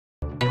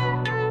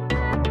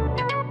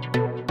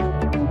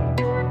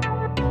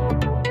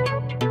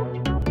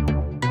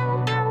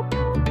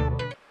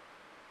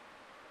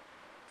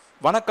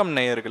வணக்கம்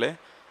நேயர்களே,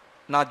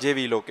 நான்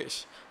JVL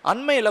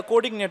அண்மையில்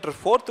கோடிங்னேட்டர்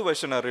 4th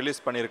வெர்ஷனை ரிலீஸ்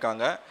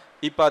பண்ணியிருக்காங்க.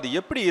 இப்போ அது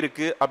எப்படி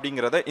இருக்குது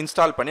அப்படிங்கிறத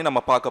இன்ஸ்டால் பண்ணி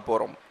நம்ம பார்க்க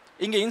போகிறோம்.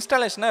 இங்கே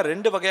இன்ஸ்டாலேஷனை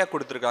ரெண்டு வகையாக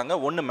கொடுத்துருக்காங்க.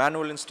 ஒன்று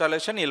மேனுவல்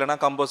இன்ஸ்டாலேஷன், இல்லைனா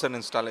கம்போசர்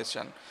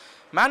இன்ஸ்டாலேஷன்.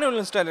 மேனுவல்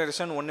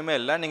இன்ஸ்டாலேஷன் ஒன்றுமே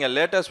இல்லை, நீங்கள்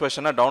லேட்டஸ்ட்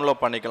வெர்ஷனை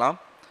டவுன்லோட் பண்ணிக்கலாம்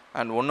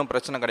அண்ட் ஒன்றும்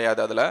பிரச்சனை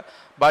கிடையாது அதில்.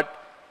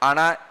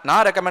 ஆனால்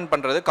நான் ரெக்கமெண்ட்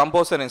பண்ணுறது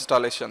கம்போசர்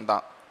இன்ஸ்டாலேஷன்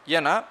தான்.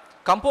 ஏன்னா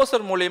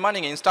கம்போசர் மூலிமா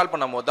நீங்கள் இன்ஸ்டால்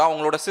பண்ணும் போது தான்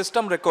உங்களோட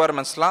சிஸ்டம்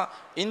ரெக்குவயர்மெண்ட்ஸ்லாம்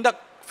இந்த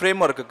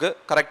ஃப்ரேம் ஒர்க்குக்கு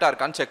கரெக்டாக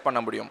இருக்கான்னு செக் பண்ண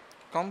முடியும்.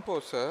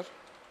 கம்போசர்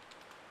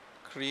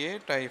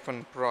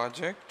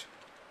create-project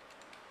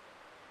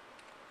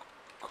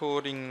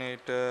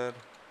Codeigniter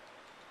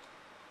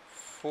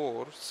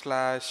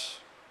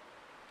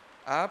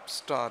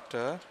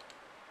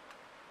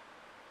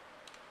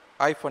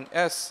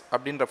 4/AppStarter-S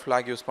அப்படின்ற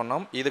ஃப்ளாக் யூஸ்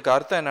பண்ணோம். இதுக்கு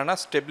அர்த்தம் என்னென்னா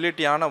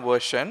ஸ்டெபிலிட்டியான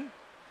version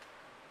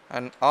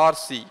and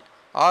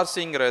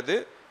ஆர்சிங்கிறது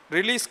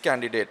release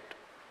candidate,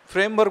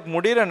 frame work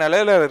முடிகிற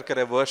நிலையில் இருக்கிற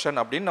வெர்ஷன்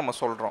அப்படின்னு நம்ம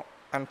சொல்கிறோம்.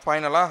 அண்ட்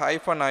ஃபைனலாக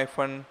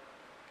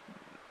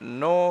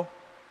 -no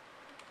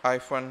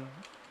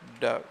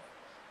 -dev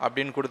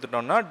அப்படின்னு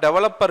கொடுத்துட்டோம்னா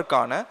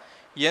டெவலப்பருக்கான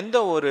எந்த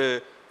ஒரு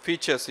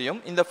ஃபீச்சர்ஸையும்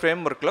இந்த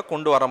ஃப்ரேம் ஒர்க்கில்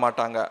கொண்டு வர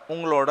மாட்டாங்க.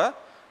 உங்களோட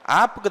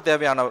ஆப்புக்கு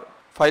தேவையான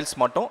ஃபைல்ஸ்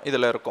மட்டும்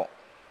இதில் இருக்கும்.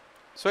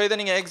 ஸோ இதை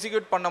நீங்கள்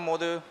எக்ஸிக்யூட் பண்ணும்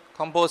போது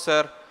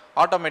கம்போசர்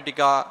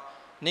ஆட்டோமேட்டிக்காக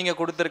நீங்கள்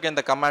கொடுத்துருக்க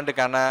இந்த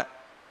கமாண்டுக்கான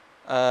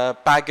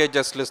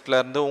பேக்கேஜஸ்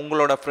லிஸ்ட்லேருந்து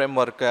உங்களோட ஃப்ரேம்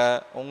ஒர்க்கை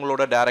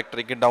உங்களோட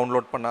டைரக்டரிக்கு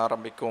டவுன்லோட் பண்ண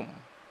ஆரம்பிக்கும்.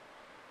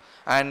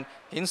 அண்ட்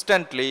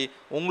இன்ஸ்டன்ட்லி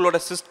உங்களோட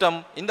சிஸ்டம்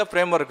இந்த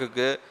ஃப்ரேம்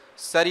ஒர்க்குக்கு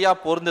சரியாக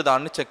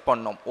பொருந்துதான்னு செக்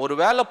பண்ணோம். ஒரு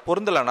வேளை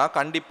பொருந்தலைன்னா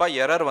கண்டிப்பாக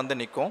எரர் வந்து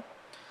நிற்கும்.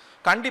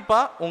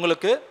 கண்டிப்பாக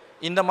உங்களுக்கு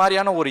இந்த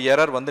மாதிரியான ஒரு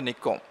எரர் வந்து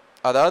நிற்கும்.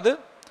 அதாவது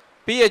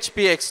PHP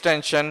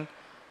எக்ஸ்டென்ஷன்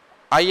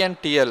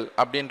INTL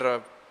அப்படின்ற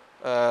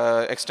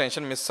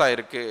எக்ஸ்டென்ஷன் மிஸ்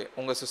ஆகிருக்கு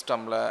உங்கள்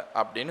சிஸ்டமில்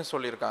அப்படின்னு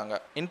சொல்லியிருக்காங்க.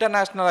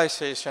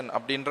 இன்டர்நேஷ்னலைசேஷன்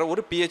அப்படின்ற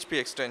ஒரு PHP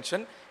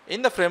எக்ஸ்டென்ஷன்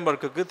இந்த ஃப்ரேம்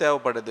ஒர்க்குக்கு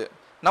தேவைப்படுது.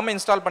 நம்ம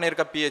இன்ஸ்டால்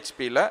பண்ணியிருக்க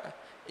PHPயில்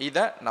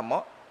இதை நம்ம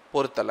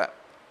பொருத்தலை.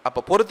 அப்போ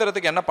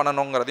பொருத்துறதுக்கு என்ன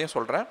பண்ணணுங்கிறதையும்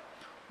சொல்கிறேன்.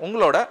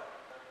 உங்களோட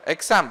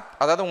எக்ஸாம்ப்,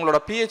 அதாவது உங்களோட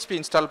PHP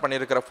இன்ஸ்டால்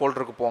பண்ணியிருக்கிற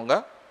ஃபோல்டருக்கு போங்க.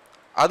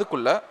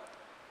 அதுக்குள்ளே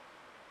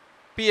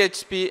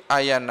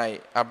PHP-ini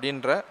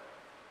அப்படின்ற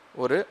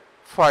ஒரு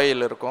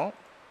ஃபைல் இருக்கும்.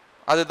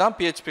 அதுதான்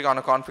PHPக்கான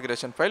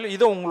கான்ஃபிகரேஷன் ஃபைல்.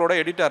 இதை உங்களோட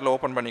எடிட்டரில்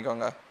ஓப்பன்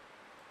பண்ணிக்கோங்க.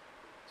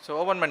 ஸோ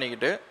ஓப்பன்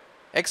பண்ணிக்கிட்டு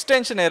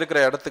எக்ஸ்டென்ஷன் இருக்கிற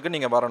இடத்துக்கு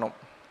நீங்கள் வரணும்.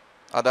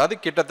 அதாவது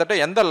கிட்டத்தட்ட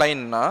எந்த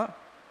லைன்னா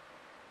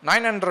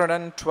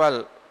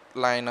 912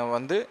 லைனை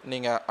வந்து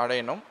நீங்கள்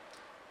அடையணும்.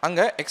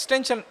 அங்கே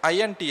எக்ஸ்டென்ஷன்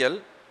INTL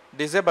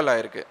டிசேபிள்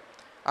ஆகிருக்கு.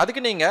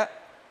 அதுக்கு நீங்கள்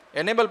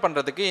எனேபிள்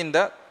பண்ணுறதுக்கு இந்த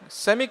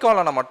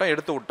செமிகாலனை மட்டும்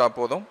எடுத்து விட்டால்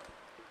போதும்.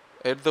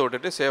 எடுத்து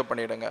விட்டுட்டு சேவ்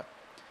பண்ணிவிடுங்க.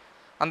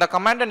 அந்த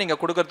கமாண்டை நீங்கள்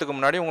கொடுக்கறதுக்கு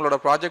முன்னாடி உங்களோட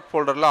ப்ராஜெக்ட்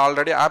ஃபோல்டரில்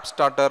ஆல்ரெடி ஆப்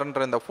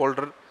ஸ்டார்டர்ன்ற இந்த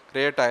ஃபோல்டர்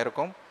க்ரியேட்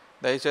ஆகிருக்கும்.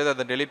 தயவுசெய்து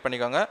அதை டெலீட்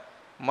பண்ணிக்கோங்க.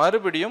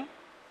 மறுபடியும்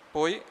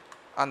போய்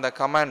அந்த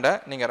கமாண்டை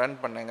நீங்கள் ரன்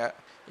பண்ணுங்க.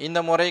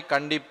 இந்த முறை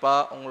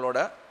கண்டிப்பாக உங்களோட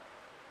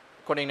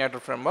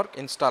கோடிங்னேட்டர் ஃப்ரேம் ஒர்க்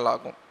இன்ஸ்டால்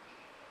ஆகும்.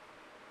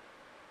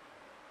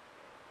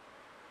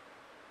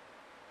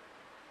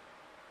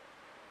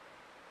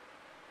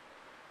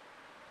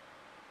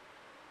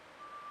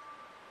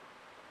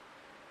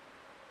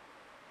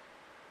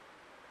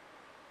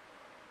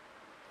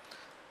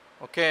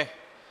 ஓகே,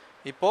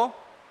 இப்போது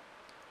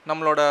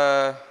நம்மளோட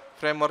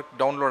ஃப்ரேம் ஒர்க்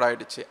டவுன்லோட்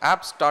ஆகிடுச்சு.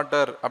 ஆப்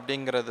ஸ்டார்டர்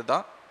அப்படிங்கிறது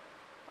தான்,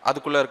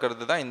 அதுக்குள்ளே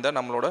இருக்கிறது தான் இந்த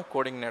நம்மளோட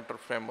கோடிங்னேட்டர்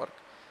ஃப்ரேம் ஒர்க்.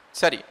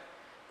 சரி,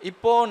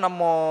 இப்போது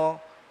நம்ம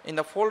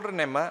இந்த ஃபோல்டர்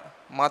நேமை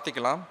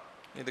மாற்றிக்கலாம்.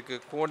 இதுக்கு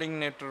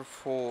கோடிங்னேட்டர்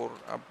 4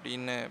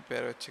 அப்படின்னு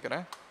பேர்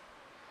வச்சுக்கிறேன்.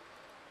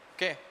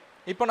 ஓகே,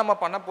 இப்போ நம்ம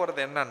பண்ண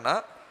போகிறது என்னன்னா,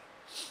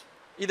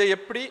 இதை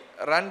எப்படி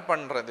ரன்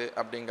பண்ணுறது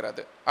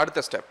அப்படிங்கிறது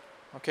அடுத்த ஸ்டெப்.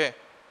 ஓகே,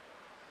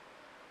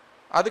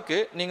 அதுக்கு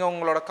நீங்கள்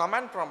உங்களோட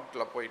கமாண்ட்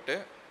ப்ராம்ப்டில் போயிட்டு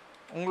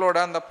உங்களோட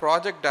அந்த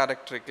ப்ராஜெக்ட்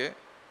டைரக்டரிக்கு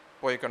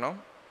போய்க்கணும்.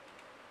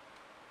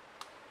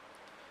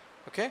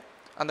 ஓகே,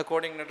 அந்த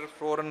கோடிங்னேட்டர்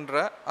 4ன்ற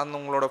அந்த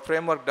உங்களோட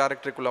ஃப்ரேம் ஒர்க்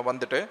டைரக்டரிக்குள்ளே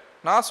வந்துட்டு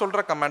நான் சொல்கிற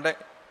கமாண்டை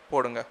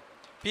போடுங்க.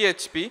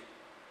 PHP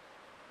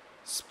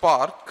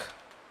spark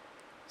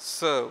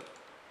serve.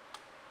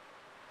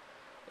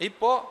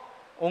 இப்போது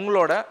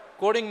உங்களோட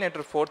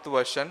கோடிங்னேட்டர் 4th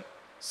வெர்ஷன்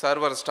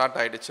சர்வர் ஸ்டார்ட்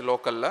ஆகிடுச்சு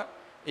லோக்கலில்.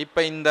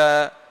 இப்போ இந்த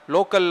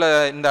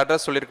லோக்கலில் இந்த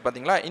அட்ரஸ் சொல்லியிருக்கு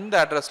பார்த்தீங்களா, இந்த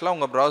அட்ரஸில்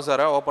உங்கள்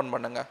ப்ரௌசரை ஓப்பன்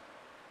பண்ணுங்கள்.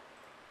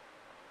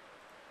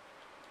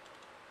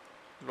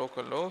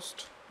 localhost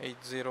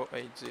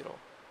 8080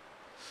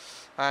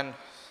 அண்ட்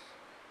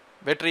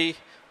வெற்றி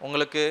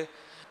உங்களுக்கு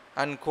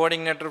and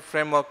கோடிங்னேட்டர்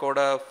frame ஒர்க்கோட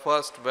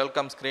first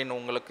welcome screen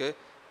உங்களுக்கு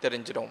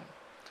தெரிஞ்சிடும்.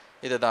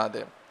 இதுதான்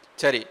அது.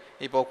 சரி,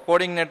 இப்போ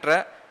கோடிங்னேட்டரை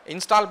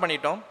இன்ஸ்டால்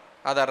பண்ணிட்டோம்,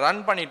 அதை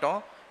ரன் பண்ணிட்டோம்.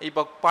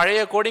 இப்போ பழைய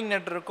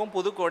கோடிங்னேட்டருக்கும்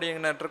புது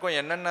கோடிங்னேட்டருக்கும்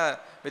என்னென்ன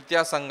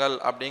வித்தியாசங்கள்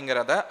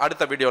அப்படிங்கிறத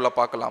அடுத்த வீடியோவில்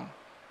பார்க்கலாம்.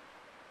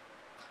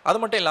 அது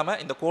மட்டும் இல்லாமல்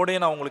இந்த கோடையை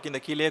நான் உங்களுக்கு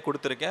இந்த கீழே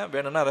கொடுத்துருக்கேன்.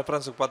 வேணும்னா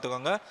ரெஃபரன்ஸுக்கு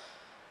பார்த்துக்கோங்க.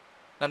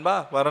 நண்பா,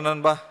 வர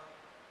நண்பா.